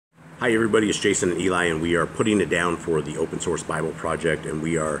Hi everybody, it's Jason and Eli, and we are putting it down for the open source Bible project, and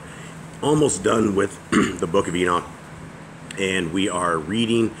we are almost done with the book of Enoch, and we are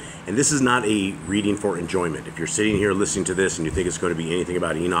reading, and this is not a reading for enjoyment. If you're sitting here listening to this and you think it's going to be anything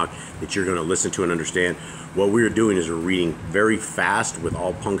about Enoch that you're going to listen to and understand, what we're doing is we're reading very fast with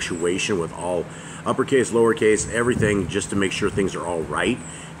all punctuation, with all uppercase, lowercase, everything, just to make sure things are all right.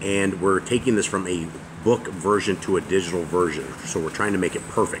 And we're taking this from a book version to a digital version, so we're trying to make it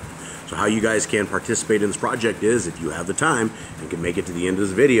perfect. So how you guys can participate in this project is, if you have the time and can make it to the end of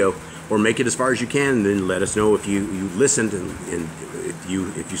this video, or make it as far as you can, then let us know if you listened and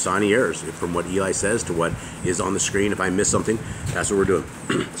if you saw any errors from what Eli says to what is on the screen. If I missed something, that's what we're doing.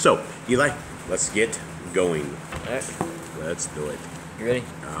 So Eli, let's get going. All right. Let's do it. You ready?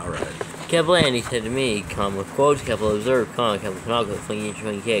 All right. Kepland, he said to me, with quotes, Kepler observed, ḤANOdah, Funky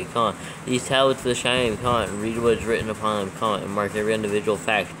H20K, these tablets of the shining, read what is written upon them, and mark every individual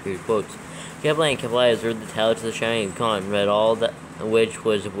fact, period, quotes. Kepland observed the tablets of the shining, read all that which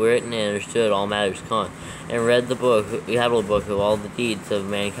was written and understood all matters, and read the book, the habitable book of all the deeds of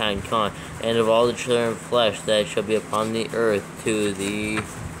mankind, and of all the children of flesh that shall be upon the earth to the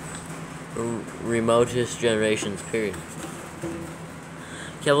remotest generations, period.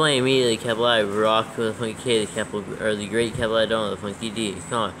 Kepler immediately Kepler rock with the funky K, the Kepler or the great Kepler don't the funky D,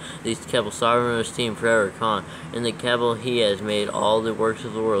 these Kepler sovereign esteem forever, and the Kepler he has made all the works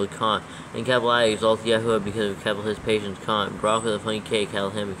of the world, and Kepler exalted Yahuwah because of Kepler his patience, Brock with the funky K, Kepler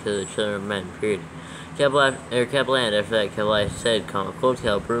him because of the children of men, period. Kepler after that Kepler said, quote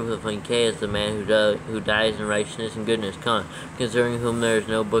Kepler, proof of the funky K is the man who dies in righteousness and goodness, concerning whom there is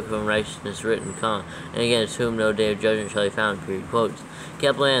no book of unrighteousness written, and against whom no day of judgment shall be found, period, quotes.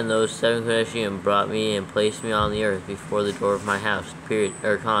 Kepler and those 7 Kodeshim brought me and placed me on the earth before the door of my house, period,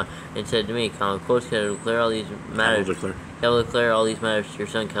 and said to me, quotes, Kepler, declare all these matters. Kepler, declare all these matters to your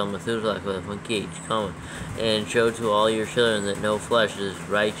son, Methuselah, with a funky H, and show to all your children that no flesh is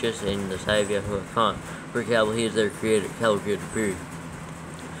righteous in the sight of Yahuwah, for Kepler, he is their creator, Kepler created, period.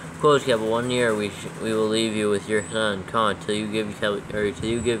 Quotes, Kepler, 1 year we will leave you with your son, till you give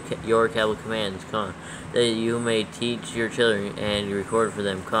your Kepler commands, that you may teach your children and record for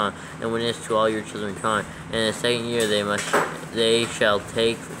them, and witness to all your children, and in the 2nd year they shall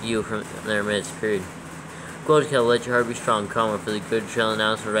take you from their midst, period. Quotes, Kepler, let your heart be strong, for the good shall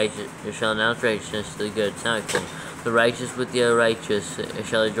announce righteousness to the good, the righteous with the righteous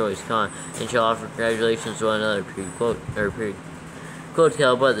shall rejoice, and shall offer congratulations to one another, period, period. Quote,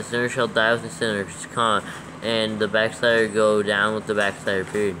 but the sinner shall die with the sinners, and the backslider go down with the backslider,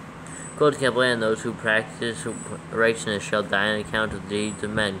 period. Quote, and those who practice righteousness shall die on account of the deeds of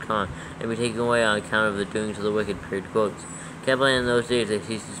men, and be taken away on account of the doings of the wicked, period. Quotes. Kepler, in those days they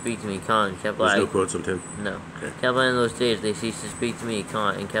ceased to speak to me, Kepler, there's no quotes on 10? No. Okay. Kepler, in those days they ceased to speak to me,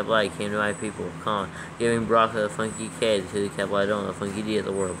 and Kepler came to my people, giving Bracha the funky K to the Kepler don't the funky D of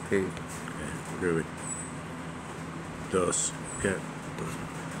the world, period. Okay, agree. Dos. Okay.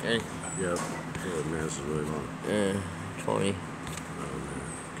 Okay. Yep. Oh man, this is really long. 20. Oh man.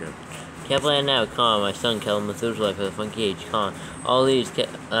 Okay. Kepler now, my son Kepler Methuselah for the funky H, all these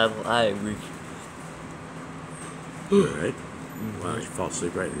I agree. Alright. Wow, did you fall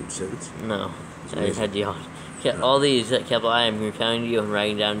asleep right in the sentence? No. I just had yawn. All these Kepler I am recounting to you and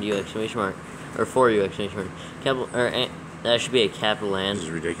writing down to you, exclamation mark. Or for you, exclamation mark. Kepler, that should be a capital N. This is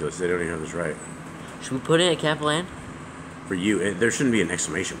ridiculous. They don't even have this right. Should we put in a capital N? For you, there shouldn't be an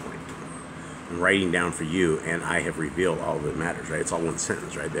exclamation point. I'm writing down for you, and I have revealed all that matters, right? It's all one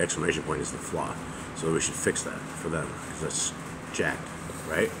sentence, right? The exclamation point is the flaw. So we should fix that for them, because that's jacked,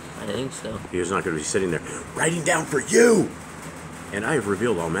 right? I think so. He was not going to be sitting there, writing down for you! And I have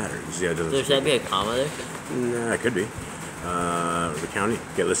revealed all matters. Yeah, Should that be a comma there? Nah, it could be. Recounting.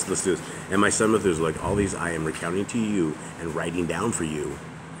 Okay, let's do this. And my son Methuselah, all these I am recounting to you and writing down for you,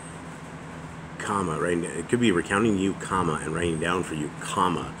 comma, right? It could be recounting you, comma, and writing down for you,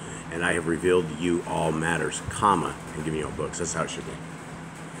 comma, and I have revealed to you all matters, comma, and giving you all books. That's how it should be.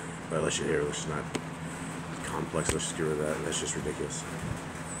 But let's just not complex. Let's just get rid of that. That's just ridiculous.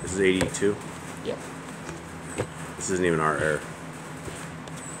 This is 82. Yep. This isn't even our error.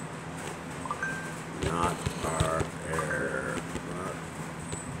 Not our error. Not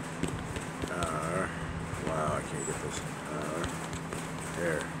our. Wow, I can't get this. Our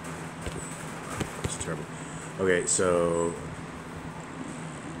error. It's terrible. Okay, so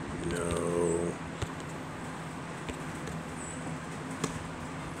no.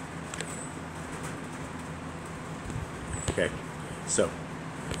 Okay, so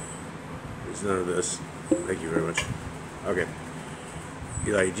there's none of this. Thank you very much. Okay,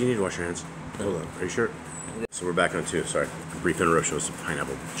 Eli, do you need to wash your hands? No. Hold on. Are you sure? So we're back on 2. Sorry. A brief interruption with some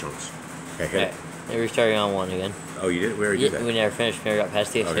pineapple chunks. Okay, hit it. And we're starting on 1 again. Oh, you did? We already did that. We never finished. We never got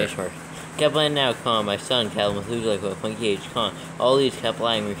past the exclamation mark. Kept playing now, my son, Methuselah, with a funky age, all these kept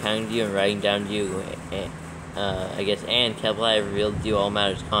lying, recounting to you and writing down to you, and kept lying, revealed to you all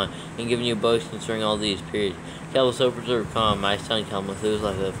matters, and giving you books concerning all these, period. Kept so preserved, my son,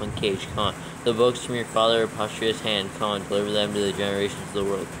 Methuselah, with a funky age, the books from your father, posthumous hand, deliver them to the generations of the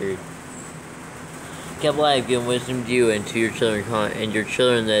world, period. Kept alive, given wisdom to you and to your children, and your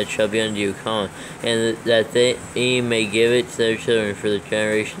children that shall be unto you, and that they may give it to their children for the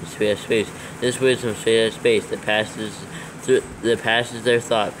generations to have space. This wisdom has space that passes their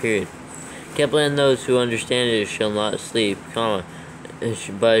thought, period. Kept in those who understand it shall not sleep,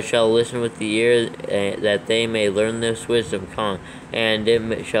 but shall listen with the ear, that they may learn this wisdom, and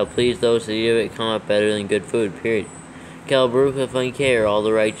it shall please those that eat of it, better than good food, period. Baruch upon care all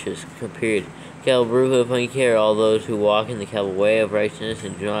the righteous, period. Baruch upon care all those who walk in the way of righteousness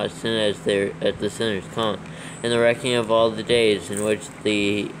and do not sin as the sinners, in the reckoning of all the days in which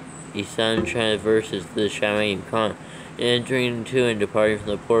the sun traverses the Shamayim, entering into and departing from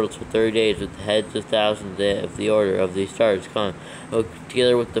the portals for 30 days with the heads of thousands of the order of the stars,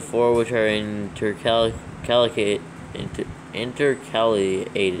 together with the 4 which are intercalated,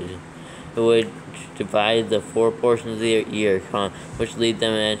 which divide the 4 portions of the year, which lead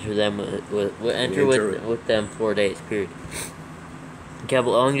them and enter with them 4 days, period.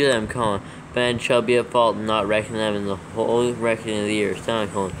 Belong to them, men shall be at fault and not reckon them in the whole reckoning of the year,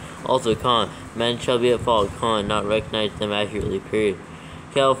 also, men shall be at fault, not recognize them accurately, period.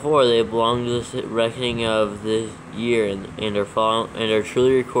 4, they belong to the reckoning of the year and are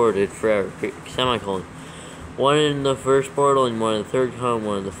truly recorded forever, semicolon. 1 in the first portal, and 1 in the third,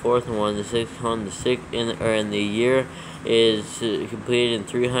 1 in the fourth, and 1 in the sixth, the sixth in the year is completed in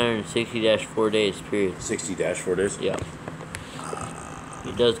 360-4 days, period. 60-4 days? Yeah.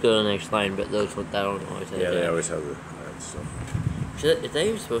 It does go to the next line, but those that don't always have they always have that stuff. Is that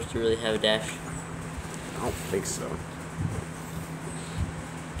even supposed to really have a dash? I don't think so.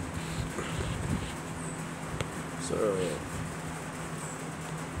 So...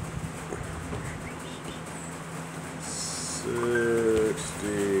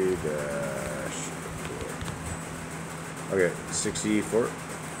 60-4. Okay, 64?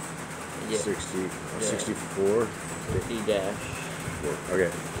 Yeah. 64? 60-4. Okay.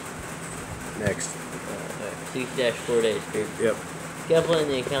 Next. 60-4 days, period. Yep. Kepler,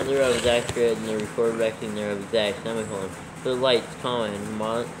 the account thereof is accurate, and the recorded reckoning thereof exact, semicolon. For the lights, and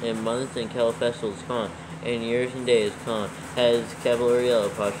months and festivals, and years and days, has Kepler yellow,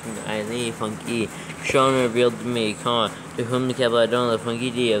 Passion, I funky, shown and revealed to me, to whom the Kepler the funky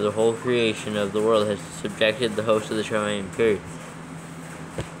D of the whole creation of the world has subjected the host of the Shamayim, period.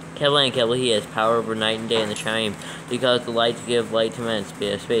 Kepler, he has power over night and day in the Shamayim, to cause the light to give light to men,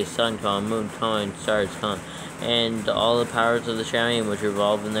 space, sun, moon, and stars, and all the powers of the Shamayim which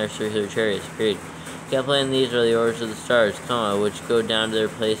revolve in their circular chariots, period. Kepler, these are the orders of the stars, which go down to their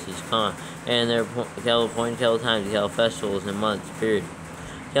places, and their point, time, festivals and months, period.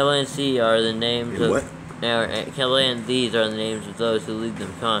 Kepler and C are the names of what? Kepler and these are the names of those who lead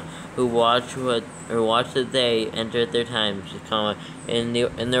them, who watch that they enter at their times, in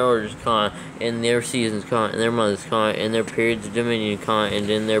their orders, in their seasons, in their months, in their periods of dominion, and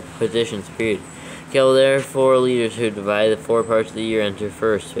in their positions, period. Therefore, leaders who divide the 4 parts of the year enter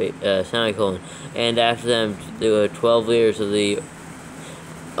first, semicolon, and after them the 12 leaders of the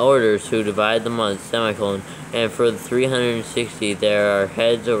orders who divide the months, semicolon, and for the 360 there are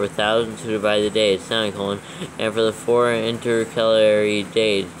heads over thousands who divide the days, semicolon, and for the 4 intercalary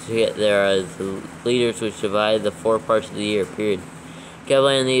days there are the leaders which divide the 4 parts of the year, period.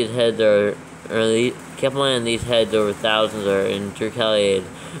 Kepler and these heads over thousands are intercalated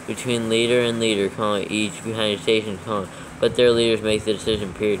between leader and leader, each behind a station, but their leaders make the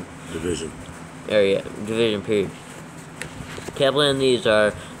decision, period. Division, period. Kepler and these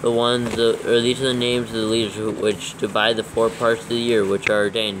are the ones, these are the names of the leaders which divide the 4 parts of the year, which are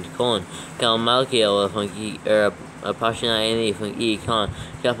ordained, Malkiel, funky, Pashanai, funky, Kapal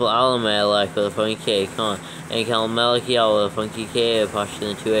Alamelech, with a funky K, and Malkiel, funky K,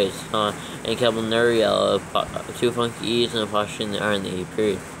 Pashan, 2 A's, and Kapal Nuriel, 2 funky E's, and a Pashan are in the E,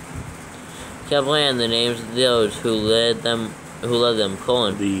 period. Kepler and the names of those who led them, Lead them.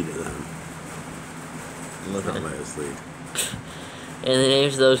 Look at my lead. And the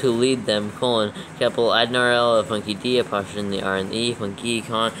names of those who lead them, capital Adnar funky D, apostrophe the R and the E, funky E,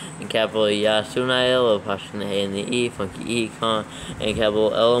 and capital Yasunael, apostrophe the A and the E, funky E, and capital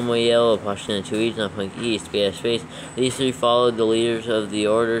Elamoyel, apostrophe the two E's, not funky E, space. These three followed the leaders of the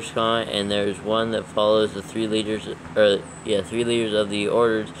orders, and there's one that follows the three leaders of the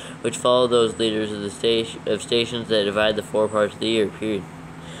orders, which follow those leaders of the stations that divide the 4 parts of the year, period.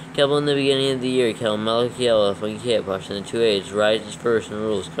 Capital in the beginning of the year, capital Malachiel, funky K, apostrophe the two A's, rises first and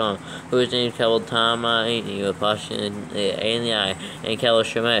rules, who is named capital Tamaini, apostrophe the A and the I, and capital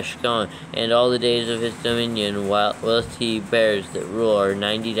Shemesh, and all the days of his dominion, whilst he bears that rule, are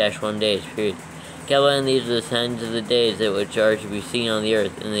 90-1 days, period. Capital, and these are the signs of the days that which are to be seen on the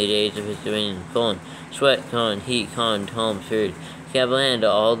earth in the days of his dominion, sweat, heat, tomes, period. Capital, and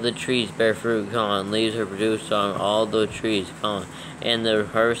all the trees bear fruit, leaves are produced on all the trees, and the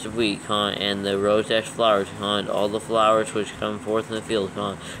harvest of wheat, and the rose-ash flowers, and all the flowers which come forth in the field,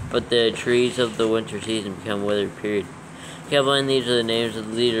 but the trees of the winter season become withered, period. Capital, and these are the names of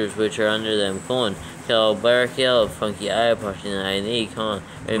the leaders which are under them, Cal Barakiel, funky I, apostrophe I and E,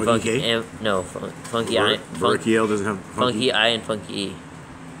 and funky I, Barakiel doesn't have funky I and funky E.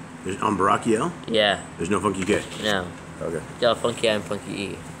 There's on Barakiel? Yeah. There's no funky K. No. Okay. Got funky I and funky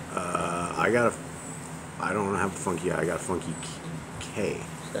E. I don't have funky I got funky K.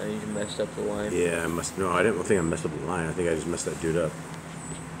 So that means you messed up the line. Yeah, I didn't think I messed up the line. I think I just messed that dude up.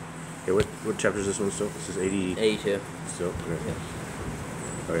 Okay, what chapter is this one still? This is 82. Still? Okay.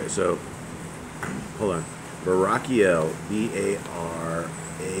 Yeah. Okay, so hold on. Barakiel, B-A-R-A-K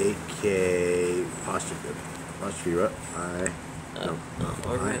apostrophe what?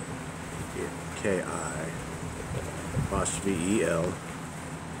 K-I apostrophe E-L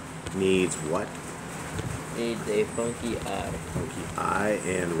needs what? Needs a funky I. Funky I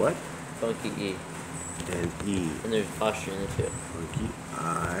and what? Funky E. And E. And there's apostrophe in the two. Funky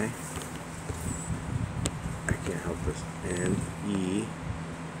I can't help this. And E.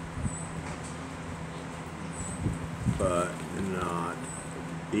 But not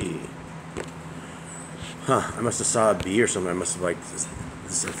B. Huh, I must have saw a B or something. I must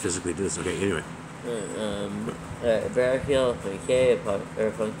have physically did this. Okay, anyway. Barakiel, funky K,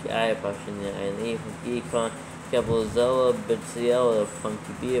 or funky I, apostrophe in the I and the E, funky E, capital Zella, Betsiel,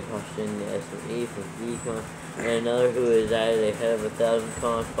 funky B, apostrophe in the S and E, funky E, and another who is at the head of 1,000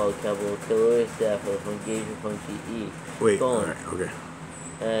 called capital Kilois, funky H, funky E. Wait, alright, okay.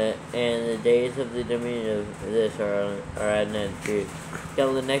 And the days of the dominion of this are at an end, period.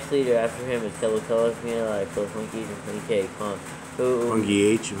 Capital, the next leader after him is capital Kalafmiel, funky H and funky K, Funky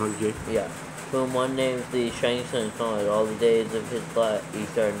H and funky K? Yeah. Whom one names the shining sun, all the days of his life, he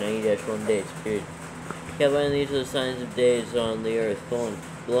started 90-1 days, period. Capital, and these are the signs of days on the earth,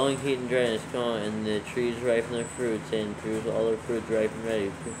 blowing heat and dryness, and the trees ripen their fruits, and produce all their fruits ripe and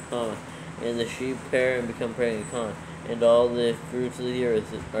ready, and the sheep pair and become pregnant, and all the fruits of the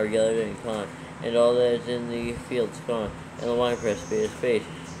earth are gathered in, and all that is in the fields, and the winepress, space.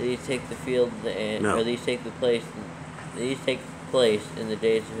 These take the field, or these take place in the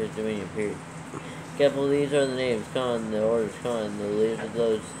days of his dominion, period. Capital, these are the names, the orders, the leaders of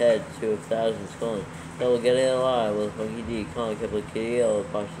those heads to 1,000s, Capital Gedaliah with funky D, capital Kiriel,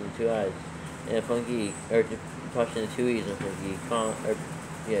 apostrophe the two I's, and funky, or apostrophe the two E's, and funky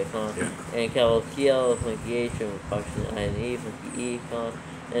and capital Kiel, funky H, and apostrophe the I and E, funky E, and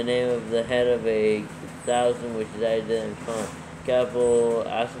the name of the head of 1,000, which is added to them, capital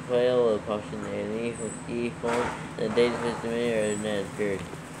Asaphael, apostrophe the A and E, funky E, and the days of his dominion are at an end, period.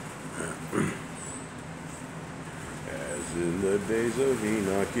 As in the days of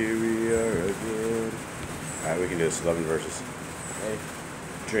Enoch, here we are again. Alright, we can do this. 11 verses. Okay.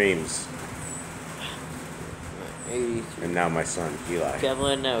 Dreams. 83. And now my son, Eli. Capital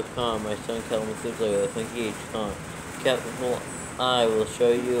I now, my son, capital Methuselah, funky H, capital I will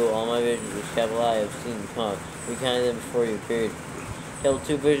show you all my visions, which capital I have seen, recounting them before you, period. Capital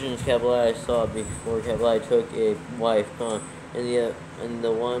 2 visions, capital I saw before capital I took a wife, and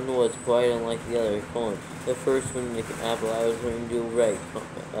the one was quite unlike the other, The first one, the apple I was learning to write,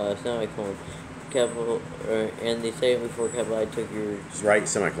 semicolon, capital, and the second before capital I took your... Right,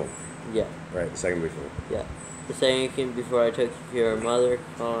 semicolon. Yeah. Right, the second before. Yeah. The second before I took your mother,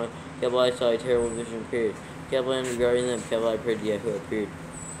 capital I saw a terrible vision, period. Capital and regarding them, capital I prayed to Yahuwah, period.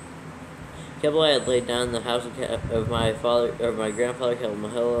 Capital I had laid down the house of my father, or my grandfather, capital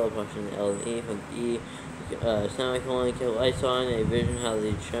Mahela, apostrophe L and E, funky E, semicolon, capital I saw in a vision how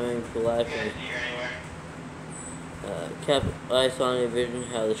the Shemim collapsed. I saw in a vision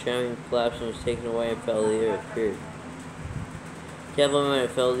how the Shemim collapsed and was taken away and fell to the earth, period. Capital when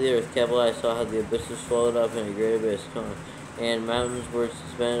it fell to the earth, capital I saw how the abysses swallowed up in a great abyss, and mountains were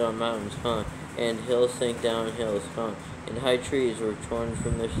suspended on mountains, and hills sank down hills, and high trees were torn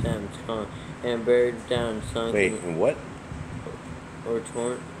from their stems, and buried down sunk. Wait, and what? Or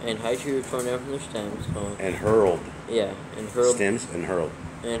torn, and high trees were torn down from their stems, And hurled. Yeah, and hurled. Stems and hurled.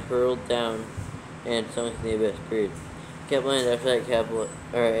 And hurled down, and sunk in the abyss. Period. Kaplan, after that,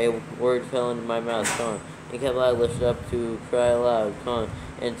 a word fell into my mouth, and Kaplan lifted up to cry aloud,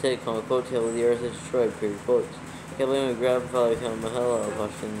 and said, quote, till the earth is destroyed, period, quotes. Kaplan would grab Father Mahalo,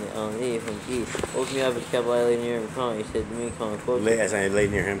 question the from key. Woke me up as Kaplan lay near him, he said to me, quote. As I lay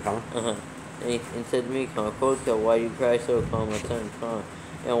near him, And said to me, quote, why do you cry so, my son,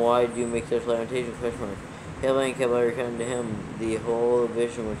 and why do you make such lamentation, question mark. Kaplan recounted to him the whole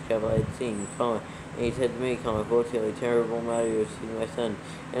vision which Kaplan had seen, and he said to me, quote, a terrible matter you have seen, my son,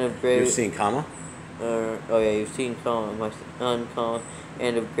 and of grave... You've seen, you've seen, my son,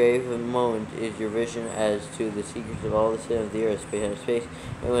 and of grave moment is your vision as to the secrets of all the sin of the earth, space.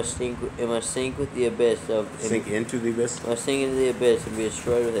 It must sink with the abyss of... Sink into the abyss? It must sink into the abyss and be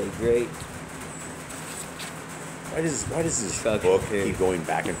destroyed with a great... Why does this book keep going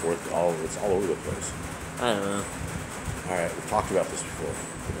back and forth? It's all over the place. I don't know. Alright, we've talked about this before.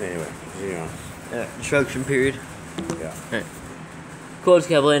 Anyway, continue on. Destruction period. Yeah. Alright. Quotes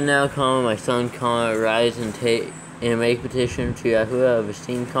Kaplan now, my son, rise and make petition to Yahuwah of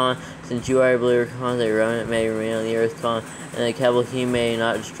esteem, since you are a believer, that your remnant may remain on the earth, and that Kabbalah may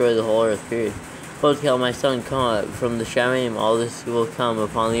not destroy the whole earth, period. Quotes my son, from the Shamaim all this will come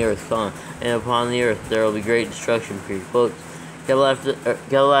upon the earth, and upon the earth there will be great destruction, period. Quotes. After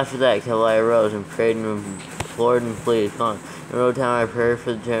that, Kabbalah arose and prayed and implored and pleaded, and wrote down my prayer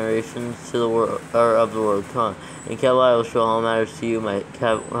for the generations to the world, or of the world, and Kabbalah will show all matters to you, my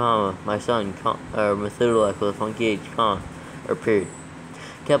son, or Methuselah with a funky H, or period.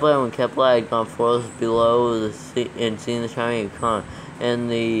 When Kepler had gone forth below the sea, and seen the shining and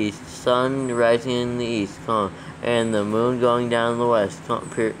the sun rising in the east, and the moon going down in the west,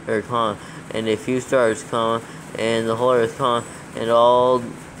 and a few stars, and the whole earth, and all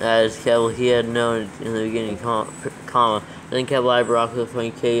as he had known in the beginning, Then Kepler brought the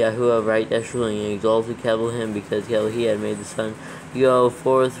flame Yahuwah right ruling, and exalted him because he had made the sun go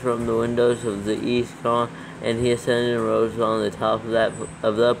forth from the windows of the east, and he ascended and rose on the top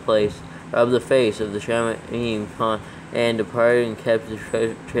of the face of the Shamaim, and departed and kept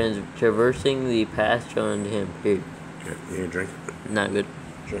traversing the path shown unto him. Period. Okay, you need a drink? Not good.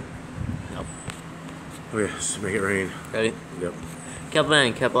 Sure. No. Okay, let's make it rain. Ready? Yep.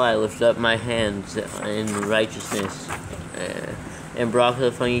 Kepler lifted up my hands in righteousness, and brought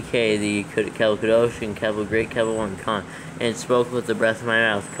the funny K, the Kadosh, and Great Kepler one, and spoke with the breath of my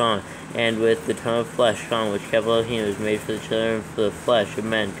mouth, and with the tongue of flesh, which Elohim was made for the children of the flesh of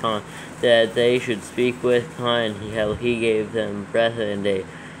men, that they should speak with, and he gave them breath and a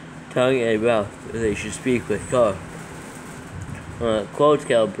tongue and mouth that they should speak with, Quotes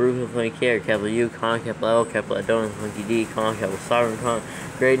Bruce Funky Care, U, Kepler Adon, Funky D, Kepler Sovereign,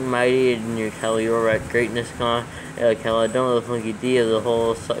 great and mighty in your your greatness, Kepler Adon, the Funky D of the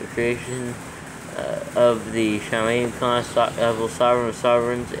whole creation of the Shamaim, Sovereign of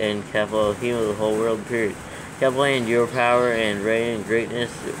sovereigns, and Kepler Elohim of the whole world, period. Kepler, and your power and reign and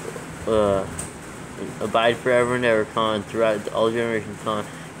greatness abide forever and ever, throughout all generations,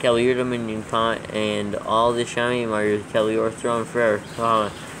 your dominion, and all the Shamim are your throne forever,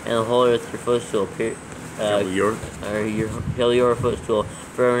 and the whole earth your footstool, period. Your footstool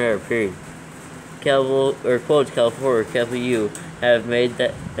forever and ever, period. Quotes you have made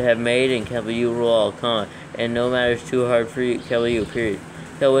and you rule all, and no matter is too hard for you, you, period.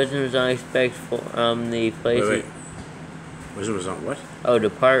 Wisdom is unexpected from the place. Wait. Wisdom is on what? Oh,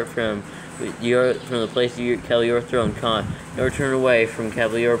 depart from the place of your throne, nor turn away from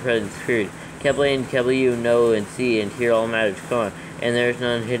your presence, period. And you know and see and hear all matters, and there is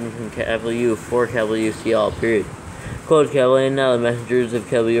none hidden from you, for you see all, period. Quote, and now the messengers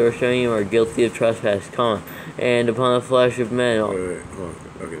of your Shemim are guilty of trespass, and upon the flesh of men. Wait. Oh,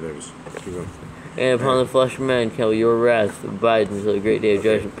 okay, there it is. Keep going. And upon the flesh of men, your wrath abides until the great day of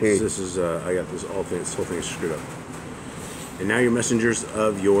judgment, period. This is, I got this whole thing is screwed up. And now your messengers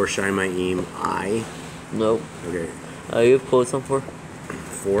of your Shaimaim, Nope. Okay. You have quotes on 4?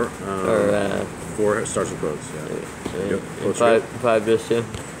 4? 4 starts with quotes, yeah. Yep. And 5 does too.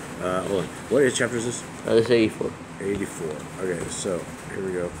 Hold on. What chapter is this? This is 84. 84. Okay, so here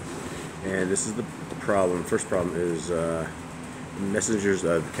we go. And this is the problem. First problem is messengers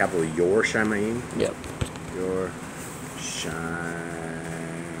of capital your Shaimaim. Yep. Your Shaimaim.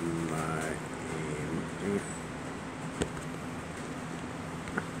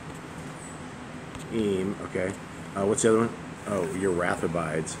 Okay. What's the other one? Oh, your wrath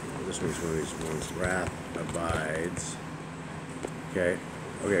abides. This one's one of these ones. Wrath abides. Okay.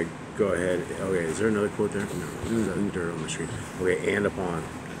 Okay, go ahead. Okay, is there another quote there? No, there's that dirt on the screen. Okay, and upon.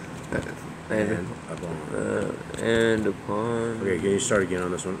 And upon. And upon. Okay, can you start again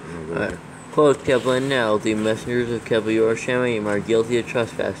on this one? Go ahead. Quote, Kepler, now the messengers of Kepler Yorshamaim are guilty of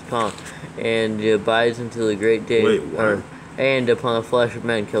trespass, and abides until the great day. Wait, what? And upon the flesh of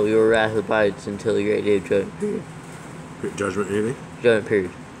men, Kepler, your wrath abides until the great day of judgment period. Judgment, anything? Judgment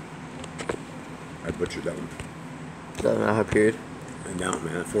period. I butchered that one. Is that not a period? And now,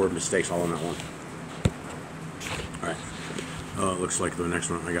 man, 4 mistakes all on that one. Alright. Looks like the next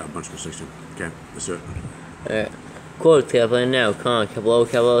one, I got a bunch of mistakes too. Okay, let's do it. Alright. Quote, Kepler, now, Kepler, Kepler,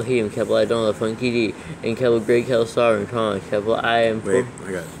 Elohim, Kepler, I don't know, Funky D, and Kepler, Great Kepler, Sovereign, Kepler, I am. Wait,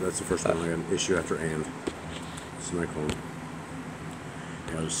 that's the first one. I got an issue after and. Semicolon.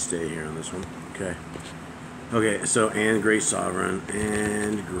 Yeah, I'll just stay here on this one. Okay. Okay, so and great sovereign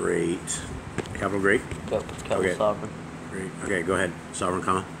and great. Capital great? Kepler, okay. Sovereign. Great. Okay, go ahead. Sovereign,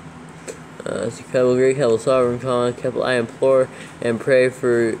 comma. So Kepler, Great Kepler, Sovereign, Kepler, I implore and pray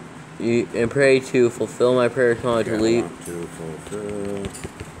for you, and pray to fulfill my prayer, Okay, to leave. To fulfill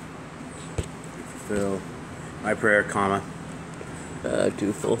my prayer, comma.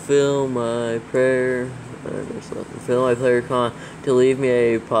 To fulfill my prayer, fulfill my prayer, to leave me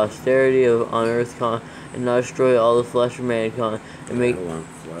a posterity of on earth, and not destroy all the flesh of man, and make. Hold on.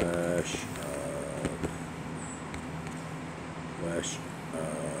 Flesh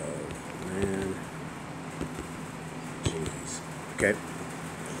of man. Jeez. Okay.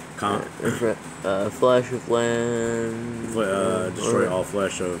 Comma. Flesh of land. Destroy all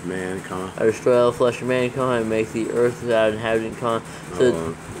flesh of man, comma. I destroy all flesh of man, and make the earth without inhabitant, without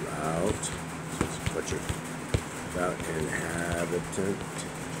inhabitant,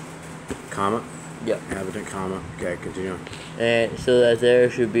 comma. Yep. Inhabitant, comma. Okay, continue. And so that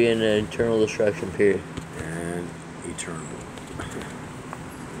there should be an eternal destruction period. And eternal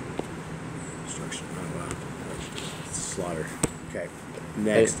destruction. Oh wow. Slaughter. Okay.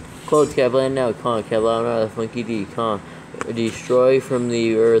 Next. Quote, Kepler, now, Kepler, Funky D, destroy from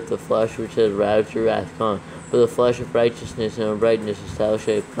the earth the flesh which has ravaged your wrath, but the flesh of righteousness and uprightness establish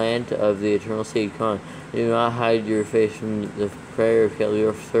a plant of the eternal seed, do not hide your face from the prayer of Kepler,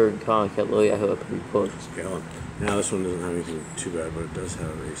 your servant, Kepler, Yahweh, quotes. Okay, hold on. Now this one doesn't have anything too bad, but it does have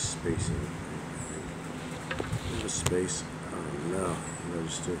a spacing. There's a space. No,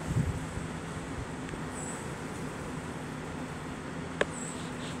 register.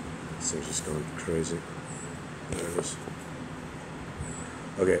 This thing's just going crazy. There it is.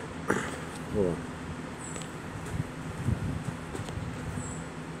 Okay, hold on.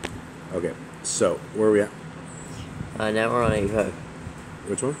 Okay, so where are we at? Now we're on 85.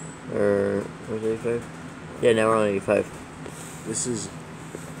 Which one? Where's 85? Yeah, now we're on 85. This is.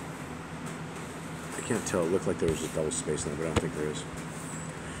 I can't tell. It looked like there was a double space there, but I don't think there is.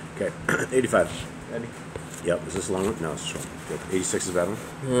 Okay, 85. Ready? Yep. Is this a long one? No, it's short. Good. 86 is a bad one?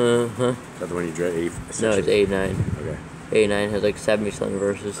 Uh huh. Is that the one you dread? 86? No, it's 89. Okay. 89 has like 70-something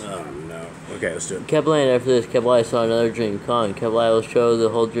verses. Oh no. Okay, let's do it. Kepler, after this, Kepler, I saw another dream, Kepler, I will show the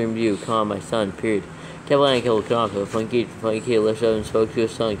whole dream to you, my son, period. Kepler, Kepler, Funky lifted up and spoke to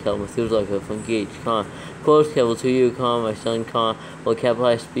his son, Kepler, Methuselah, Funky, Quotes, Kepler, to you, my son, will Kepler,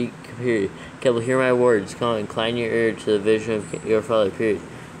 I speak, period. Kepler, hear my words, incline your ear to the vision of your father, period.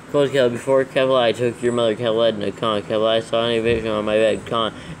 Quotes, Kepler, before Kepler, I took your mother, Edna, Kepler, I saw a vision on my bed,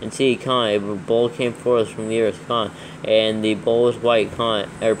 and see, a bowl came forth from the earth, and the bowl was white,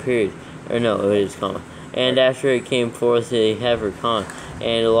 period. Or no, it is, and after it came forth a heifer,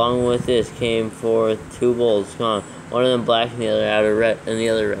 and along with this came forth 2 bulls, one of them black and the other red,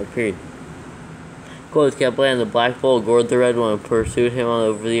 period. Quotes, Kepler, and the black bull gored the red one and pursued him all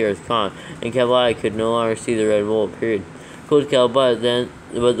over the earth, and Kepler could no longer see the red bull, period. Quotes, Kepler,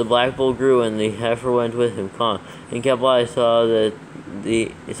 but the black bull grew and the heifer went with him, and Kepler saw that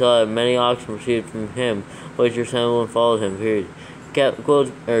many oxen proceeded from him, which resembled and followed him, period.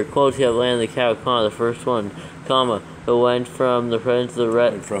 Quotes, Kepler, and the cow, the first one, who went from the presence of the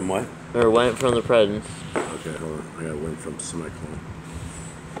red. Went from what? Or went from the presence. Okay, hold on. I got went from semicolon.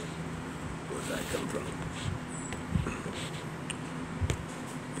 Where'd that come from?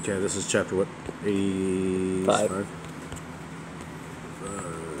 Okay, this is chapter what? 85?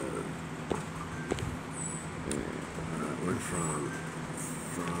 Went from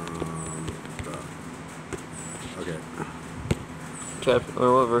the. Okay. Chapter, or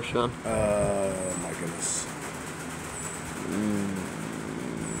what verse you on? My goodness.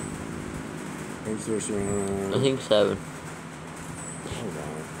 What's this one? I think 7. Hold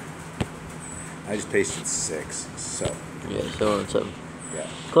on. I just pasted 6, so. Yeah, so on so. Yeah.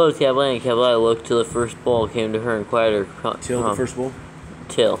 Closed Cavalli, and Cavalli looked till the first bull came to her and quieted her. Till the first bull?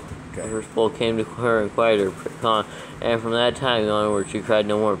 Till. Okay. The first bull came to her and quieted her. And from that time onward, she cried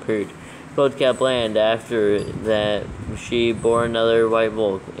no more, period. Closed Cavalli, and after that, she bore another white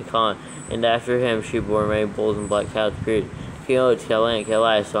bull, and after him, she bore many bulls and black cows, period. Cavalli, and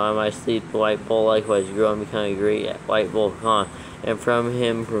Cavalli saw in my sleep the white bull likewise grow and become a great white bull, and from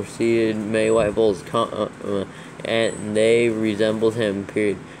him proceeded many white bulls, and they resembled him,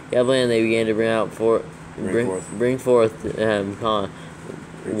 period. Cavalli, and they began to bring forth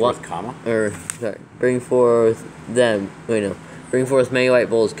many white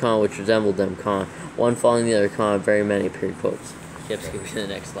bulls, which resembled them, one following the other, very many, period, quotes. You have to go to the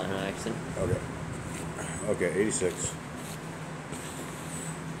next line on accent. Okay, 86.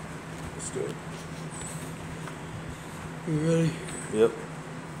 Let's do it. You ready? Yep.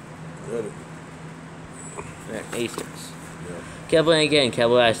 Ready. Alright, 86. Yep. Cavalli again,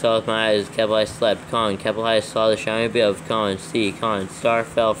 Cavalli saw with my eyes, Cavalli slept, Cavalli saw the shining above, and see, star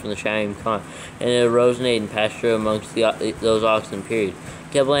fell from the shining, and it arose and ate in pasture amongst those oxen, period.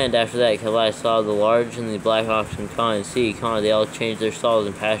 Cavalli, and after that, Cavalli saw the large and the black oxen, and see, they all changed their stalls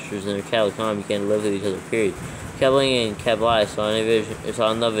and pastures, and their cattle, began to live with each other, period. Cavalli, and Cavalli saw in the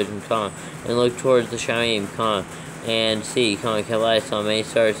vision, and looked towards the shining, and see, Cavalli saw many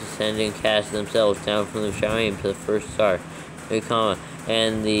stars descending and cast themselves down from the shining to the first star,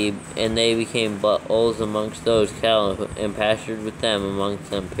 and they became bulls amongst those cattle, and pastured with them amongst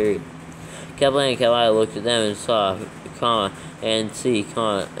them, period. Cavalli, and Cavalli looked at them and saw, and see,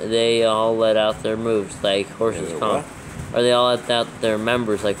 they all let out their moves like horses, Or they all let out their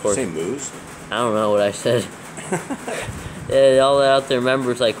members like horses. Say moves? I don't know what I said. They all let out their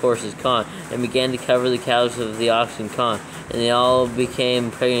members like horses, and began to cover the cows of the oxen, and they all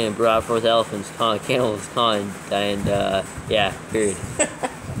became pregnant and brought forth elephants, camels, and yeah, period.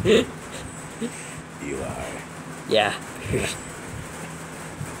 Eli. Yeah, period.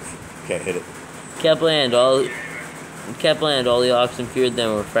 Okay, hit it. Kept land, all the oxen feared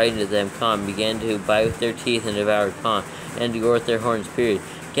them, were frightened at them, began to bite with their teeth and devour, and to gore with their horns, period.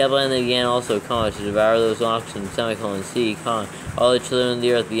 Cavalli, and they began also, to devour those oxen, and see, all the children of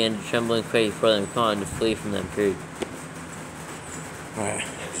the earth began to tremble and quake before them, to flee from them, period. Alright,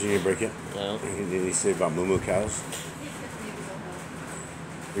 did you need to break it? No. Did you say about moo cows?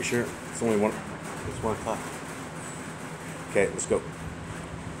 Are you sure? It's only one. It's 1 o'clock. Okay, let's go.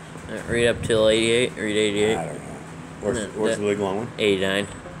 Read up till 88. Read 88. I don't know. Where's the big long one? 89. You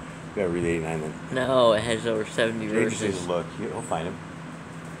gotta read 89 then. No, it has over 70 verses. Just look. He'll find him.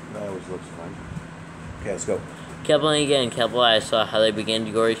 That always looks fun. Okay, let's go. Cavalli again, Cavalli saw how they began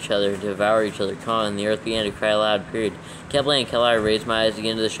to gore each other, to devour each other, and the earth began to cry aloud, period. Cavalli, and Cavalli raised my eyes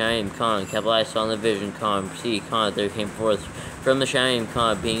again to the shining, Cavalli saw in the vision, see, that there came forth from the shining,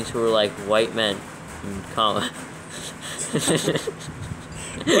 beings who were like white men, What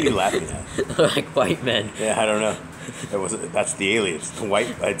are you laughing at? like white men. Yeah, I don't know. That's the aliens. The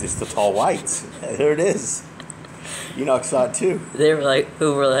white, it's the tall whites. There it is. Enoch saw it too. They were like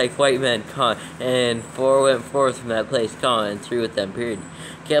white men, and 4 went forth from that place, and 3 with them, period.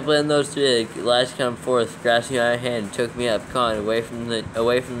 Cavalli, and those 3 at last come forth, grasping my hand, took me up, away from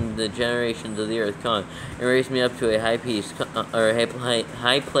the generations of the earth, and raised me up to a high place,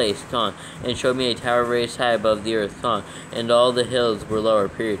 and showed me a tower raised high above the earth, and all the hills were lower,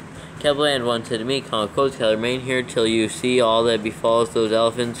 period. Cavalli, and one said to me, close, remain here till you see all that befalls those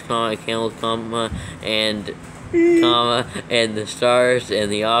elephants, camels, and the stars, and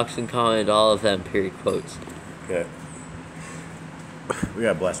the oxen, and all of them, period, quotes. Okay. We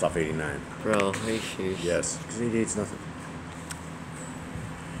got blast off 89. Bro, are you serious? Yes, because 88's nothing.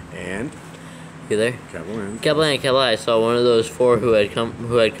 And? You there? Cavalli, and Cavalli saw one of those 4 who had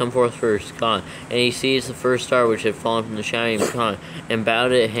come forth first, and he seized the first star which had fallen from the shining, and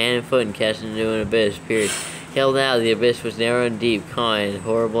bowed it hand and foot and cast it into an abyss, period. Held out, the abyss was narrow and deep, and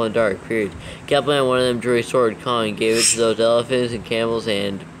horrible and dark, period. Cavalli, and one of them drew a sword, and gave it to those elephants and camels,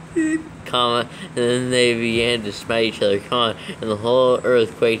 and then they began to smite each other, and the whole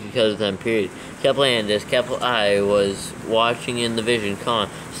earth quaked because of them, period. Cavalli, and as Cavalli was watching in the vision,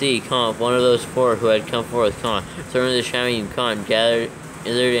 see, one of those 4 who had come forth, turned the shining, gathered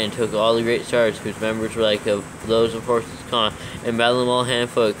and took all the great stars whose members were like those of horses, and bound them all hand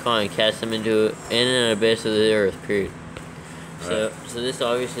and foot, and cast them in an abyss of the earth, period. So this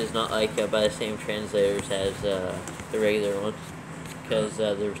obviously is not like by the same translators as the regular ones, because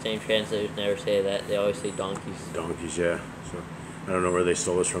the same translators never say that. They always say donkeys. Donkeys, yeah. So I don't know where they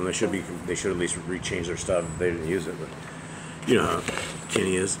stole this from. They should at least rechange their stuff if they didn't use it. But you know how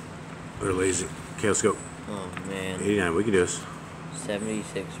Kenny is. They're lazy. Okay, let's go. Oh, man. 89, we can do this.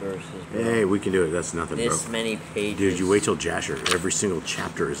 76 verses, bro. Hey, we can do it. That's nothing, This bro. many pages. Dude, you wait till Jasher. Every single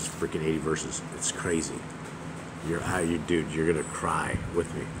chapter is freaking 80 verses. It's crazy. Dude, you're gonna cry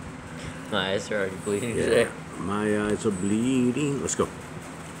with me. My eyes are already bleeding today. My eyes are bleeding. Let's go.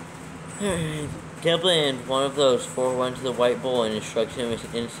 Kepler, one of those four, went to the white bull and instructed him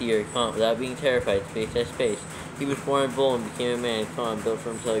in sea without being terrified, space as space. He was born a bull and became a man, built for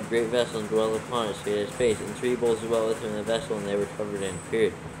himself a great vessel and dwelt upon it, space as space, and 3 bulls dwelt with him in the vessel, and they were covered in.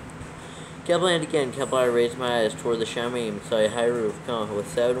 Period. Kepler again, Kepler raised my eyes toward the Shamim and saw a high roof, with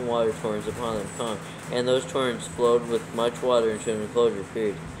 7 water torrents upon them, and those torrents flowed with much water into an enclosure.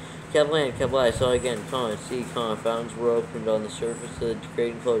 Period. Kepler, I saw again, see, fountains were opened on the surface of the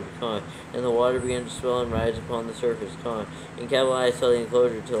great enclosure, and the water began to swell and rise upon the surface, and Kepler, I saw the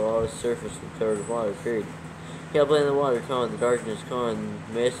enclosure till all its surface was covered with water. Period. Kepler in the water, the darkness, and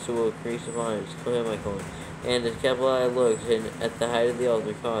mist will increase upon it, and as Kepler looked at the height of the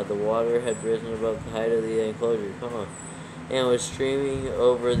altar, the water had risen above the height of the enclosure, and was streaming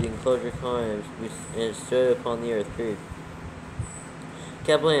over the enclosure, and it stood upon the earth. Period.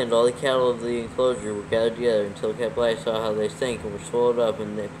 Kepler and all the cattle of the enclosure were gathered together until Kepler saw how they sank and were swallowed up,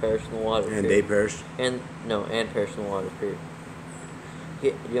 and they perished in the water. And period. they perished? And perished in the water. Period.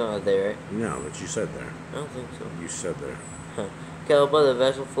 You know that there, right? No, but you said there. I don't think so. You said there. Kepler, the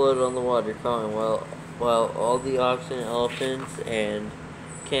vessel floated on the water, while all the oxen, elephants, and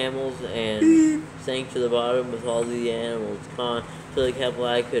camels and sank to the bottom with all the animals, till the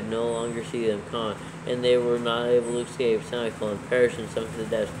Kepler could no longer see them, and they were not able to escape, and perished and sunk to the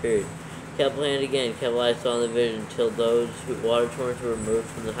depths. Period. Kepler again, Kepler saw in the vision till those water torrents were removed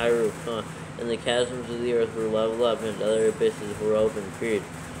from the high roof, and the chasms of the earth were leveled up, and other abysses were opened. Period.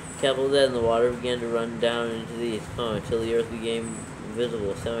 Kepler then, the water began to run down into the east, until the earth became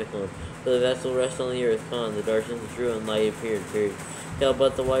visible, for the vessel rested on the earth, the darkness withdrew, and light appeared. Period.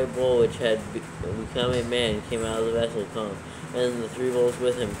 But the white bull, which had become a man, came out of the vessel, and the 3 bulls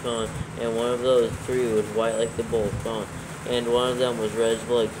with him, and one of those 3 was white like the bull, and one of them was red as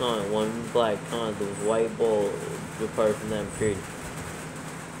blood, one black, the white bull departed from them. Period.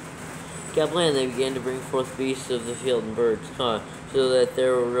 Kepler, they began to bring forth beasts of the field and birds, so that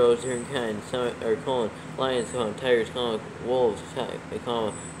there arose different kinds, lions, tigers, wolves,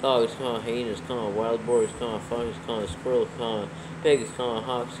 dogs, hyenas, wild boars, foxes, squirrels, pigs,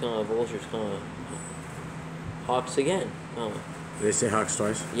 hawks, vultures, hawks again, Did they say hawks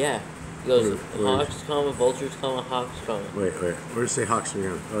twice? Yeah. He goes, Where- hawks, vultures, hawks, Wait. Where does it say hawks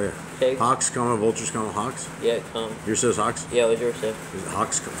again? Oh, yeah. pigs. Hawks, vultures, hawks? Yeah, Yours says hawks? yeah, what's yours say? Is it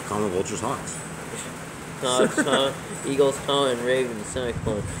hawks, vultures, hawks? Hawks, eagles, and ravens,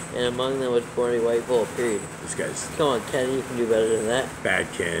 and among them was born a white bull. Period. This guy's Come on, Ken, you can do better than that. bad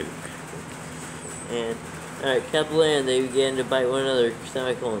kid. And, alright, Kepler, and they began to bite one another,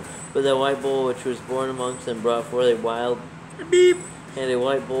 but the white bull which was born amongst them brought forth a wild Beep. and a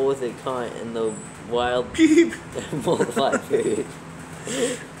white bull with it, and the wild Beep. multiplied. Period.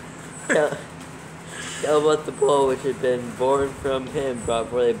 But the bull which had been born from him brought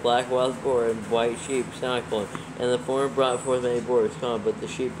forth a black wild boar and white sheep, and the former brought forth many boars, but the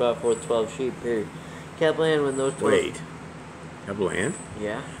sheep brought forth 12 sheep. Period. Kepler, when those 12... Wait. Kepler?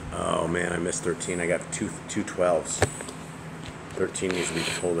 Yeah? Oh, man, I missed 13. I got two 12s. 13 needs to be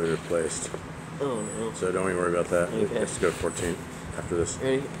totally replaced. Oh, no. So don't even worry about that. Okay. Let's go to 14 after this.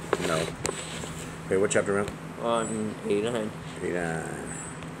 Ready? No. Okay, what chapter, man? On 89. 89.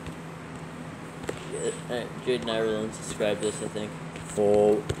 Jade and I were the ones to describe this, I think.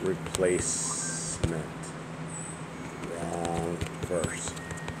 Full replacement. Wrong verse.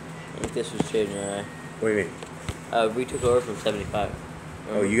 I think this was Jade and I. What do you mean? We took over from 75.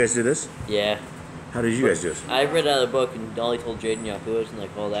 Oh, you guys did this? Yeah. How did you guys do this? I read out of the book and Dolly told Jaden Yahuwah's and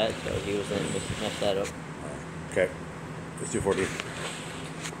all that, so he was then just messed that up. Okay. Let's do 14.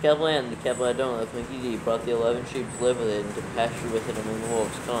 Kepler, the Kepler don't Funky brought the 11 sheep to live with it and to pasture with it among the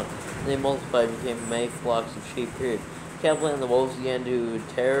wolves, And they multiplied and became many flocks of sheep, period. Kepler and the wolves began to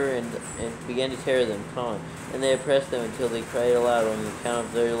terror and began to tear them, And they oppressed them until they cried aloud on the account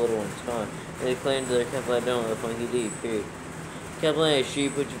of their little ones, And they claimed to their Kepler don't Funky period. Kepler and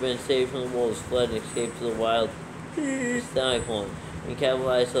sheep which had been saved from the wolves fled and escaped to the wild stomach one. And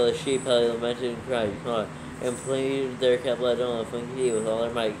Kepler saw the sheep how they lamented and cried, and pleaded their Kepler don't Funky with all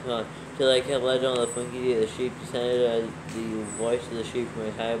their might, till that Kepler don't Funky the sheep descended at the voice of the sheep from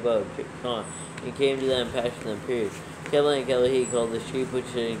a high above, and came to them and pastured them, period. Kepler and Kepler called the sheep which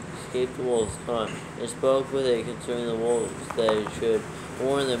had escaped the wolves, and spoke with it concerning the wolves, that it should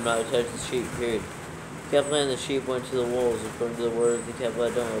warn them not to touch the sheep, period. Kepler and the sheep went to the wolves according to the word of the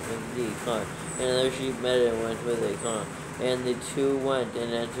Kepler don't and another sheep met it and went with it, and the two went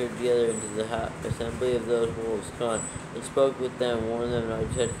and entered together into the assembly of those wolves, and spoke with them, warned them not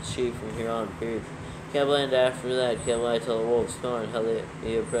to touch the sheep from here on, period. And after that, I tell the wolves, how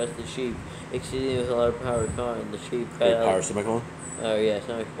they oppressed the sheep, exceeding with a lot of power, and the sheep cried out. Power, semicolon? Oh, yeah,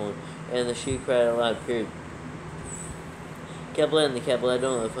 semicolon. And the sheep cried out loud, period. And the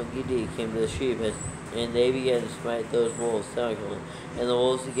Capeladon, the funky D, came to the sheep, and they began to smite those wolves, semicolon. And the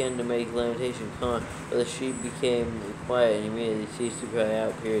wolves began to make lamentation, but the sheep became quiet and immediately ceased to cry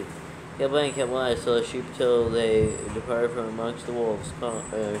out, period. And saw the sheep till they departed from amongst the wolves,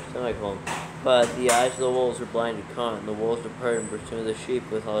 semicolon. But the eyes of the wolves were blinded, and the wolves departed and pursued the sheep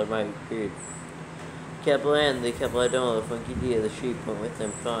with all their might, period. The Capeladon, the funky D of the sheep, went with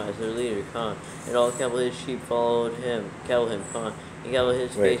them, as their leader, and all his sheep followed him, and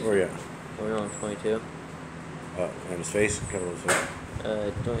his Wait, face. where are you at? We're on 22. And his face? Capital his face.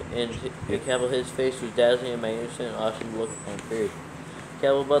 And his face was dazzling and magnificent and awesome to look upon, period.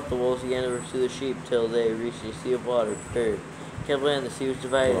 But the wolves began to pursue the sheep till they reached a sea of water, period. And the sea was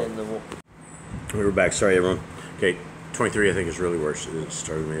divided, and the wolves. We're back. Sorry, everyone. Okay, 23 I think is really worse. It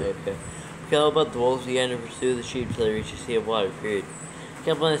started me. Okay. But the wolves began to pursue the sheep till they reached a sea of water, period.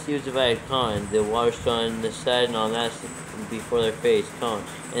 And the sea was divided, the water stood on this side and on that before their face, and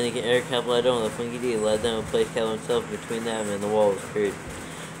the air Capeladon, the funky D, led them and placed himself between them and the wolves, period.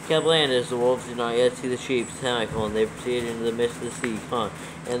 As the wolves did not yet see the sheep, they proceeded into the midst of the sea,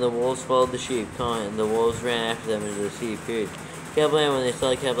 and the wolves followed the sheep, and the wolves ran after them into the sea, period. When they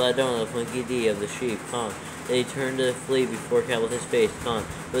saw Capeladon, the funky D of the sheep, they turned to flee before his face, but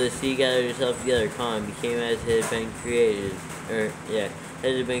the sea gathered itself together, and became as it had been created, as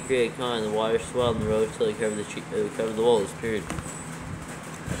it had been created, and the water swelled and rose till it covered the wolves, period.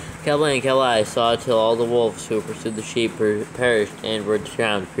 And saw till all the wolves who pursued the sheep perished and were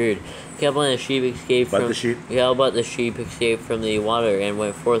drowned, period. And the sheep escaped But from the sheep? But the sheep escaped from the water and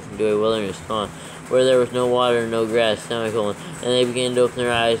went forth into a wilderness, where there was no water and no grass, semicolon. And they began to open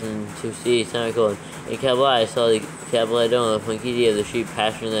their eyes and to see, semicolon. And saw the Capeladon, the funky D of the sheep,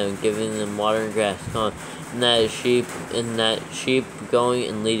 pasturing them and giving them water and grass, and that sheep going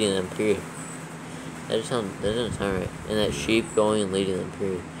and leading them, period. That doesn't sound right. And that sheep going and leading them,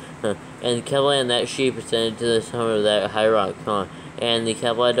 period. And that sheep ascended to the summit of that high rock, and the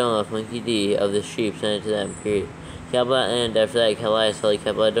Capeladon, the funky D of the sheep, ascended to them, period. And after that, saw the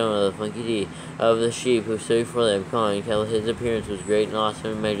Capeladon, the funky D of the sheep, who stood before them, and his appearance was great and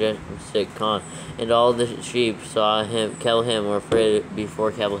awesome and majestic, and all the sheep saw him, were afraid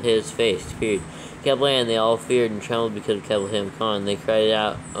before his face, period. And they all feared and trembled because of and they cried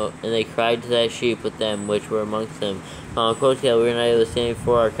out, and they cried to that sheep with them which were amongst them. Quote, we are not able to stand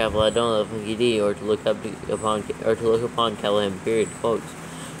before our Capeladon, the funky D, or to look upon him, period. Quotes.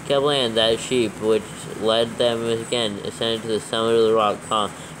 And that sheep which led them again ascended to the summit of the rock,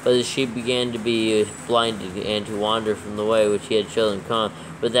 but the sheep began to be blinded and to wander from the way which he had shown them,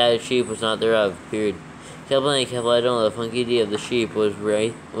 but that sheep was not thereof, period. And Capeladon, the funky D of the sheep, was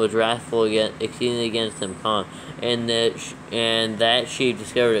wrathful exceedingly against them, and that sheep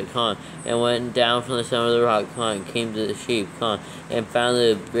discovered it, and went down from the summit of the rock, and came to the sheep, and found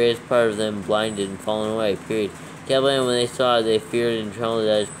the greatest part of them blinded and fallen away, period. And when they saw it, they feared and trembled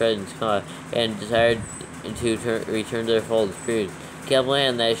at his presence, and desired to return to their folds, period.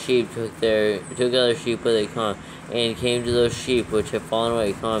 And that sheep took other sheep with it, and came to those sheep which had fallen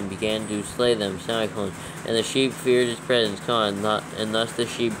away, and began to slay them, semicolon. And the sheep feared his presence, and thus the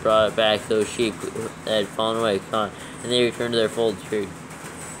sheep brought back those sheep that had fallen away, and they returned to their folds, period.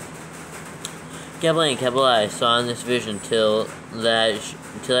 And saw in this vision till that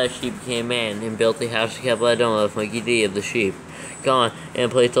sheep became man, and built the house of Capeladon, the funky D of the sheep,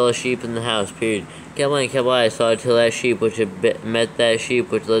 and placed all the sheep in the house, period. And saw till that sheep which had met that sheep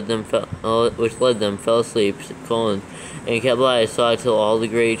which led them fell asleep, and saw till all the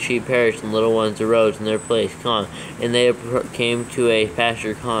great sheep perished, and little ones arose in their place, and they came to a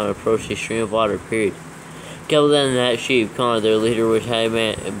pasture, approached a stream of water, period. Then that sheep, their leader which had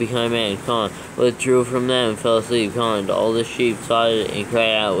become man, withdrew from them and fell asleep, and all the sheep saw it and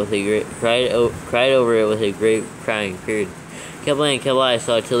cried over it with a great crying, period. And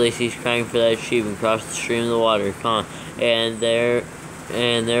saw till they ceased crying for that sheep and crossed the stream of the water, and there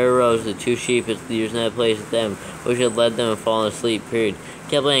arose the two sheep as leaders in that place with them, which had led them and fallen asleep, period.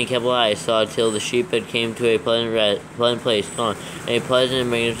 And saw till the sheep had came to a pleasant place, and a pleasant and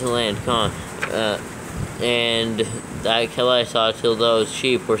magnificent land, and that saw till those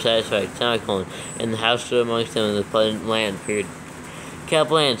sheep were satisfied, and the house stood amongst them in the pleasant land, period.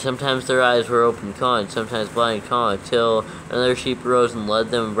 Kaplan, sometimes their eyes were open, sometimes blind, till another sheep arose and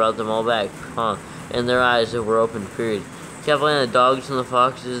led them and brought them all back, and their eyes were opened, period. Kaplan, the dogs and the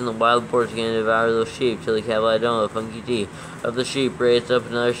foxes and the wild boars began to devour those sheep, till the Kaplan, the funky D of the sheep raised up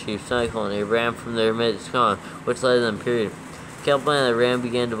another sheep, and a ram from their midst, which led them, period. Kaplan, the ram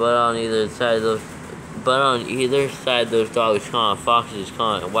began to butt on either side those dogs, foxes,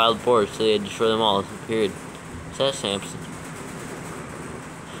 and wild boars, till they had destroyed them all, period. Is that Samson?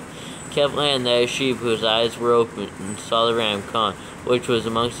 Kaplan, that sheep whose eyes were open, and saw the ram, which was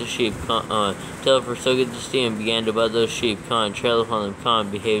amongst the sheep, till it forsook its esteem, began to butt those sheep, trailed upon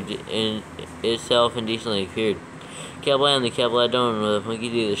them, behaved in itself indecently, period. Kaplan, the Kapladon, with a funky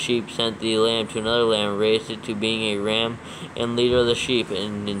D, the sheep sent the lamb to another lamb, raised it to being a ram and leader of the sheep,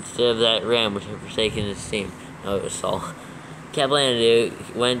 and instead of that ram which had forsaken its esteem. Oh, it was Saul. Kaplan, it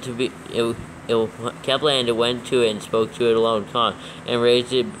went to it and spoke to it alone, and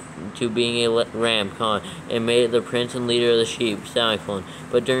raised it to being a ram, and made it the prince and leader of the sheep, semicolon.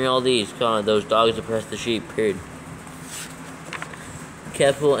 But during all these, those dogs oppressed the sheep, period.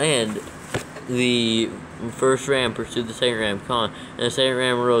 Kaplan, the first ram pursued the second ram, and the second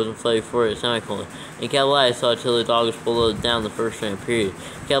ram arose and fled before it, semicolon. And Kaplan saw till the dogs pulled down the first ram, period.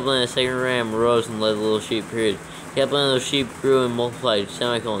 Kaplan, the second ram arose and led the little sheep, period. Kaplan, those sheep grew and multiplied,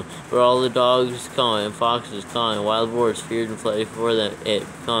 semicolon. But all the dogs, and foxes, and wild boars feared and fled before them, and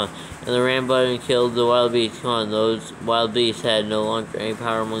the ram butted and killed the wild beasts, those wild beasts had no longer any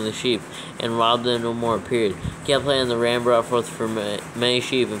power among the sheep, and robbed them no more, period. Kaplan, the ram brought forth for many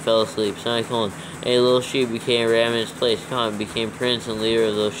sheep and fell asleep, semicolon. And a little sheep became a ram in its place, and became prince and leader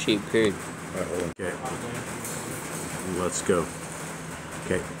of those sheep, period. All right, hold on. Okay. Let's go.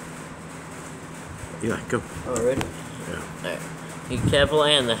 Okay. Yeah, go. Oh, ready? Yeah. Alright. In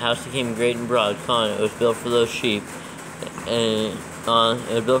Kaplan, the house became great and broad, it was built for those sheep, and it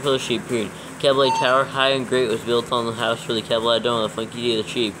was built for those sheep, period. Kaplan, tower high and great was built on the house for the Kaplan dome, the funky D of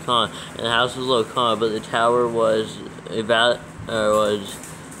the sheep, and the house was low, but the tower was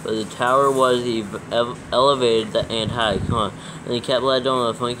elevated and high, and the Kaplan dome,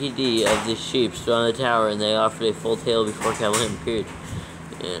 the funky D of the sheep, stood on the tower, and they offered a full tale before Kaplan, period.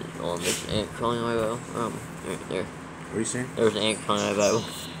 And there's an ant crawling on my Bible. Right there. What are you saying? There was an ant crawling on my Bible.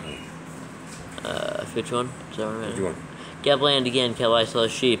 Which one? Is that what I meant? Which one? Kaplan again, Kaplan saw the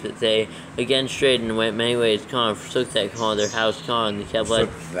sheep, that they again strayed and went many ways, forsook that, their house, and the Kaplan.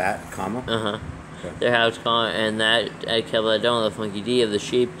 Forsook that, comma? Okay. Their house, and that at Kaplan, the funky D of the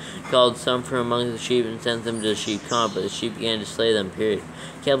sheep, called some from among the sheep and sent them to the sheep, but the sheep began to slay them, period.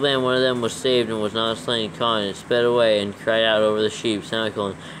 Kaplan, one of them was saved and was not slain, and it sped away and cried out over the sheep,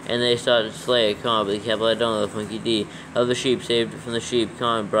 semicolon. And they sought to slay it, but the Kaplan, the funky D of the sheep, saved it from the sheep,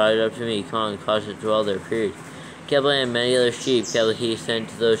 brought it up to me, and caused it to dwell there, period. Kaplan and many other sheep, he sent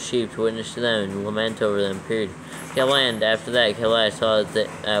to those sheep to witness to them and lament over them, period. Kaplan, after that, Kaplan saw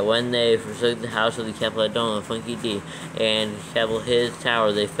that when they forsook the house of the Kaplan, the funky D, and Kaplan his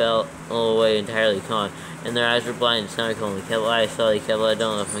tower, they fell away entirely, and their eyes were blinded, semicolon. Kaplan saw the Kaplan,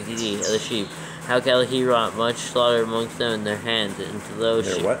 the funky D of the sheep, how Kaplan he wrought much slaughter amongst them in their hands, into those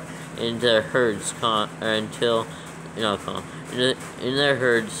sheep, into their herds, in their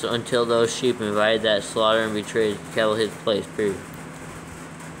herds, until those sheep invited that slaughter and betrayed Kaplan his place, period.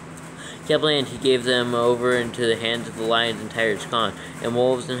 Kaplan, he gave them over into the hands of the lions and tigers, and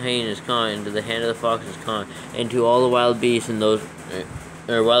wolves and hyenas, into the hand of the foxes, and to all the wild beasts, and those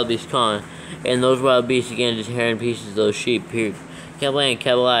wild beasts, and those wild beasts began to tear in pieces those sheep, period. Kaplan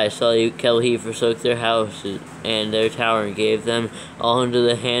saw he forsook their houses and their tower, and gave them all into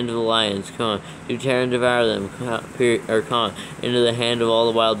the hand of the lions, to tear and devour them, into the hand of all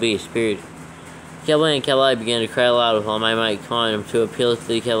the wild beasts, period. Kaplan began to cry aloud with all my might, to appeal to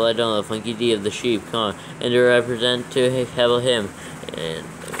the Kaplan, the funky D of the sheep, and to represent him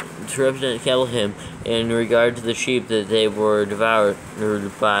in regard to the sheep, that they were devoured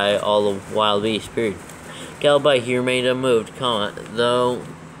by all the wild beasts, period. Kaplan, he remained unmoved, though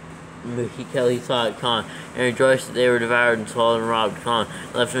he thought, and rejoiced that they were devoured and swallowed and robbed,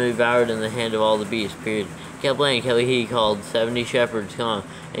 left them devoured in the hand of all the beasts, period. Kaplan, he called 70 shepherds,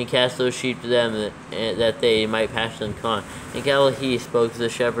 and cast those sheep to them, that they might pass them, and he spoke to the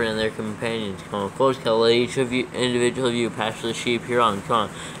shepherd and their companions, let each of you, individual of you, pasture the sheep hereon,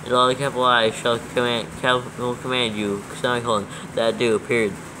 and all the Kaplan shall command you, semicolon, that do,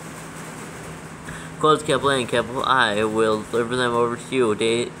 period. Kaplan, I will deliver them over to you,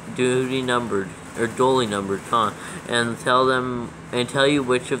 duly numbered, and tell you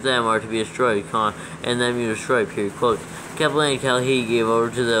which of them are to be destroyed, and them you destroy, period. Kaplan, he gave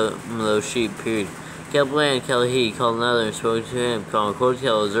over to those sheep, period. Caplan Kalahi called another and spoke to him, calling, quote,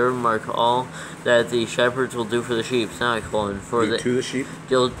 Kel, observe and mark all that the shepherds will do for the sheep, semicolon, for Do to the sheep?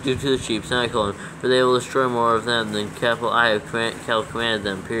 they'll do to the sheep, semicolon, for they will destroy more of them than capital I have Kel commanded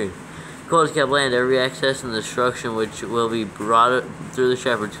them, period. Quote, Caplan, every excess and destruction which will be brought through the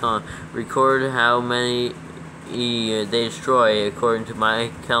shepherds, record how many they destroy according to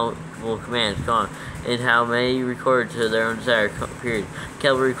my commands, and how many record to their own desire, period.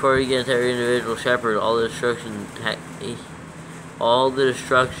 Kel recorded against every individual shepherd all the destruction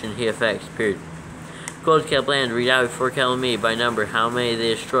he effects, period. Quote, Caplan, read out before Kel and me by number how many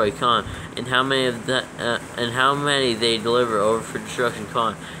they destroy, and how many they deliver over for destruction,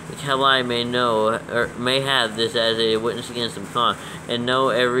 The Kel may know, or may have this as a witness against them, and know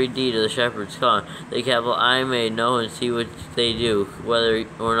every deed of the shepherds, The Kel may know and see what they do, whether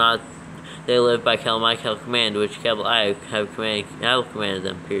or not they live by my command, which I have commanded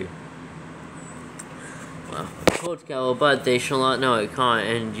them, period. Wow. Quote, but they shall not know it,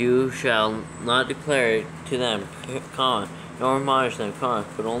 and you shall not declare it to them, nor admonish them,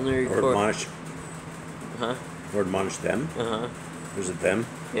 but only record. Or admonish. Huh? Or admonish them. There's a them.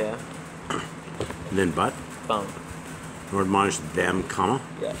 Yeah. And then but. Or admonish them, comma.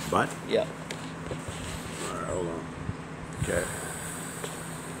 Yeah. But. Yeah. All right, hold on. Okay.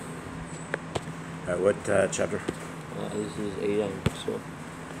 What chapter? This is 89. So.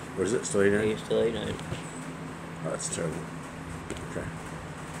 What is it? Still 89? Still 89. Oh, that's terrible. Okay.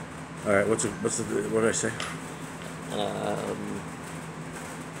 All right. What did I say?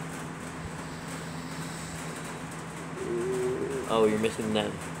 Oh, you're missing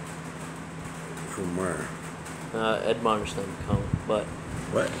them. From where? Admonish them, but.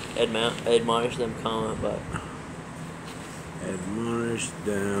 What? Admonish them, but. Admonish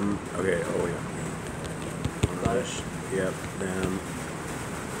them. Okay. Oh yeah. Admonish. Yep. Them.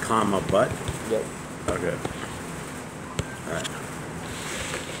 Comma. But. Yep. Okay. All right.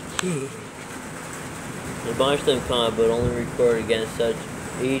 Admonish them, but only record against such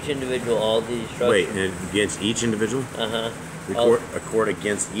each individual all the destruction. Wait, and against each individual? Record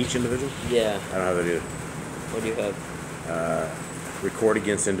against each individual? Yeah. I don't have that either. What do you have? Record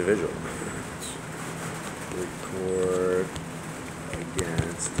against individual. Record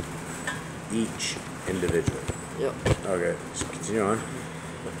against each individual. Yep. Okay, so continue on.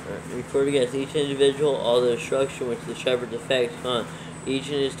 Record against each individual all the destruction which the shepherds effect, each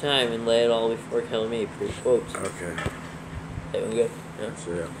in his time, and lay it all before Kelmi, quotes. Okay. That one good? Yeah.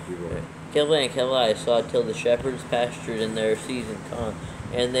 So yeah, keep going. Kelmi and Kelai saw till the shepherds pastured in their season,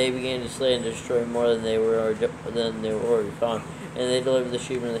 and they began to slay and destroy more than they were already, and they delivered the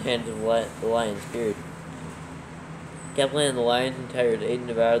sheep into the hands of the lions, period. Kelmi and the lions and tigers ate and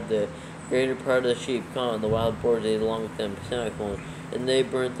devoured the greater part of the sheep, and the wild boars ate along with them, and they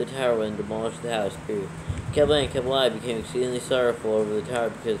burnt the tower and demolished the house, period. Kelai and Kelai became exceedingly sorrowful over the tower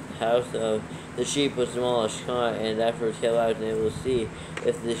because the house of the sheep was demolished, and afterwards Kelai was unable to see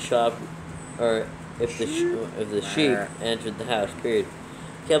if the sheep entered the house, period.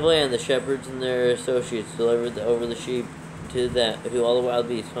 Kelai and the shepherds and their associates delivered over the sheep to all the wild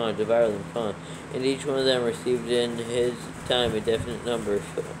beasts, devoured them, and each one of them received in his time a definite number,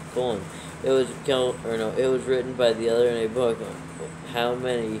 It was written by the other in a book how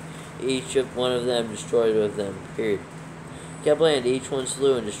many each one of them destroyed with them, period. Capland, each one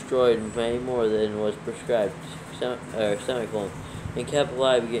slew and destroyed many more than was prescribed, semicolon. And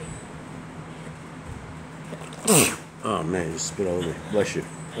Capelai began. Oh man, you spit all over me. Bless you.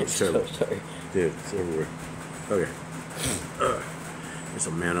 I'm so sorry. Dude, it's everywhere. Okay. There's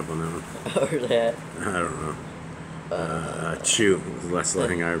a man up on that one. Or that. I don't know. Chew was the last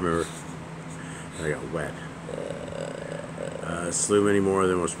thing I remember. I got wet. Slew many more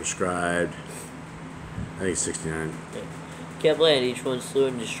than was prescribed. I think 69. Capelai, each one slew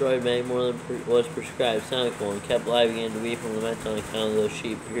and destroyed many more than was prescribed, semicolon. Capelai began to weep and lament on account of those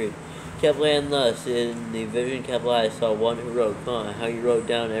sheep, period. Capelai, thus, in the vision, Capelai saw one who wrote, how he wrote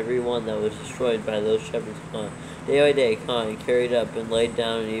down every one that was destroyed by those shepherds, day by day, and carried up and laid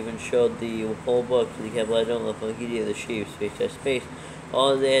down and even showed the whole book to the Capelai of the sheep, space by space,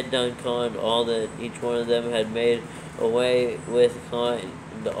 all that they had done, all that each one of them had made away with, and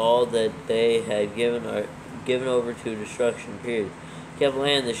all that they had given over to destruction, period.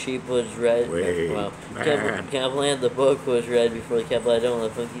 Capelai, the sheep was read. Capelai, the book was read before the Capelai the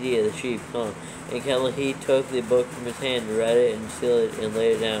funky of the sheep, and Capelai took the book from his hand, read it, and sealed it, and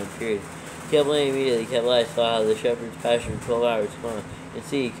laid it down, period. Capelai immediately, Capelai saw how the shepherds pastured for 12 hours, and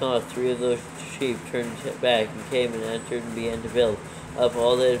see, 3 of those sheep turned back, and came and entered and began to build up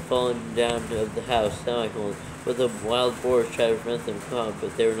all that had fallen down of the house, but the wild boars tried to prevent them,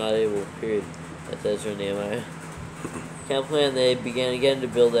 but they were not able, period. That's Ezra and Nehemiah. Camp plan, they began again to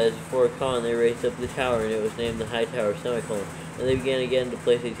build as before Khan. They raised up the tower, and it was named the High Tower, semicolon. And they began again to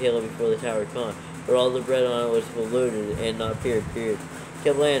place a table before the tower, Khan. But all the bread on it was polluted and not appeared, period.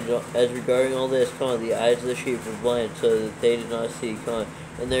 Kept land, as regarding all this, Khan, the eyes of the sheep were blind, so that they did not see, Khan.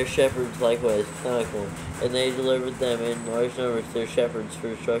 And their shepherds likewise, semicolon. And they delivered them in large numbers, their shepherds, for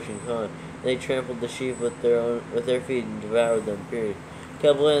destruction, Khan. They trampled the sheep with their feet and devoured them, period.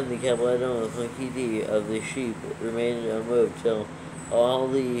 Kabbalah, the Kabbalah, the Funkidi of the sheep remained unmoved till all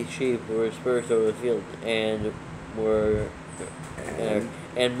the sheep were dispersed over the field and were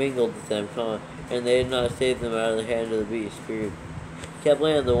and mingled with them, and they did not save them out of the hand of the beast. Period.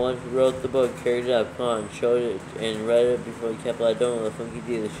 Kabbalah, the one who wrote the book, carried it up, showed it and read it before Kabbalah, the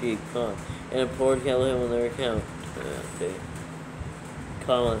Funkidi of the sheep, and implored Kabbalah on their account,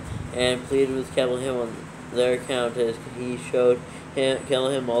 and pleaded with Kabbalah on their account as he showed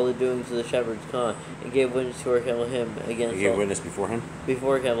him all the doings of the shepherds, and gave witness to him against. He gave witness before him.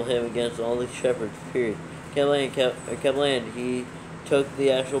 Before him against all the shepherds. Period. Kabbalah, he took the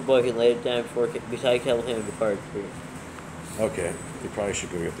actual book and laid it down beside Kabbalah and departed. Period. Okay, you probably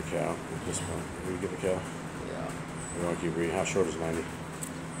should go get the cow at this point. Will you get the cow? Yeah. We won't keep reading. How short is 90?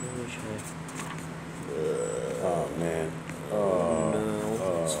 Let me check. Oh man.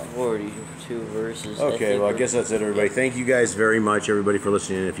 No, it's 42 verses. Okay, well, I guess that's it, everybody. Thank you guys very much, everybody, for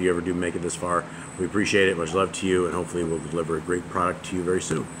listening. If you ever do make it this far, we appreciate it. Much love to you, and hopefully we'll deliver a great product to you very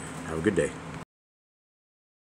soon. Have a good day.